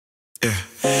Yeah,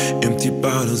 empty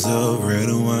bottles of red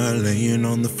wine laying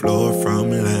on the floor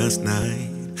from last night.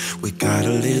 We got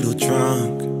a little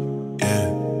drunk,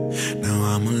 yeah. Now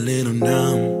I'm a little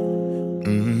numb.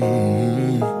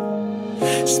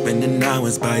 Spending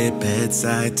hours by your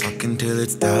bedside, talking till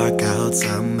it's dark out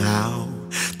somehow.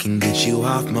 Can get you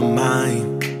off my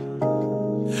mind.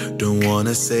 Don't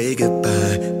wanna say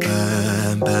goodbye,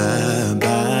 bye, bye,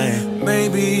 bye.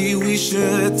 Maybe we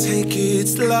should take it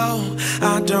slow.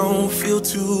 I don't feel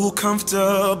too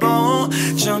comfortable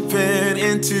jumping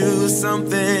into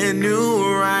something new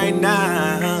right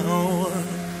now.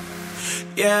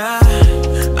 Yeah,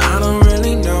 I don't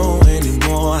really know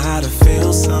anymore how to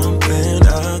feel something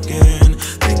again.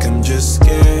 Think I'm just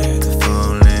scared of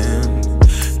falling.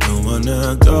 Don't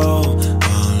wanna go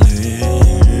all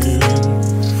in.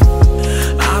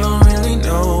 I don't really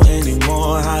know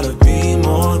anymore how to be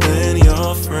more than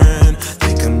your friend.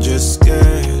 Think I'm just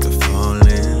scared of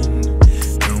falling.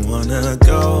 Don't wanna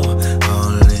go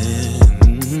all in.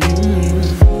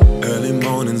 Early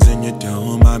mornings in your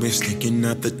dome, I be sneaking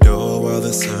out the door while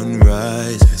the sun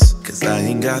rises. Cause I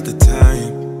ain't got the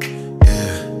time,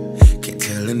 yeah, can't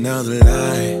tell another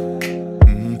lie.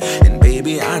 And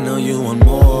baby, I know you want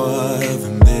more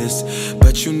than this,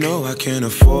 but you know I can't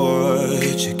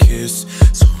afford your kiss.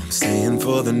 So I'm staying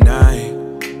for the night,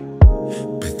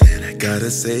 but then I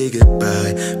gotta say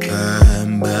goodbye, bye,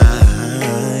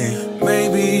 bye.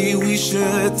 Maybe we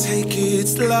should take it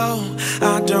slow.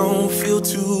 I don't feel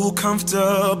too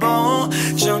comfortable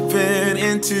jumping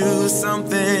into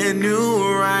something new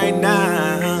right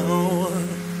now.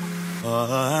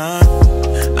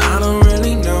 I don't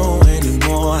really know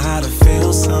anymore how to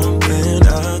feel something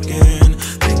again.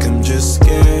 Think I'm just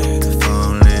scared of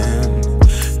falling.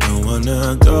 Don't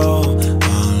wanna go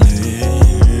all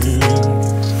in.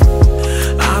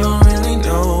 I don't really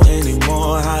know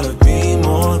anymore how to be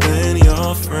more than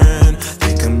your friend.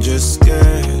 Think I'm just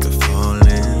scared of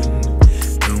falling.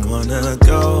 Don't wanna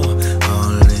go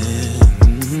all in.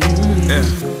 Yeah.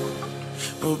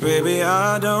 Oh baby,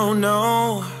 I don't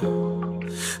know.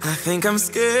 I think I'm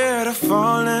scared of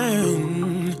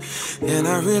falling, and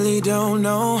I really don't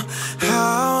know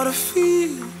how to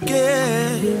feel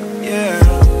again. Yeah,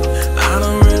 I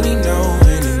don't really know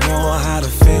anymore how to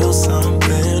feel something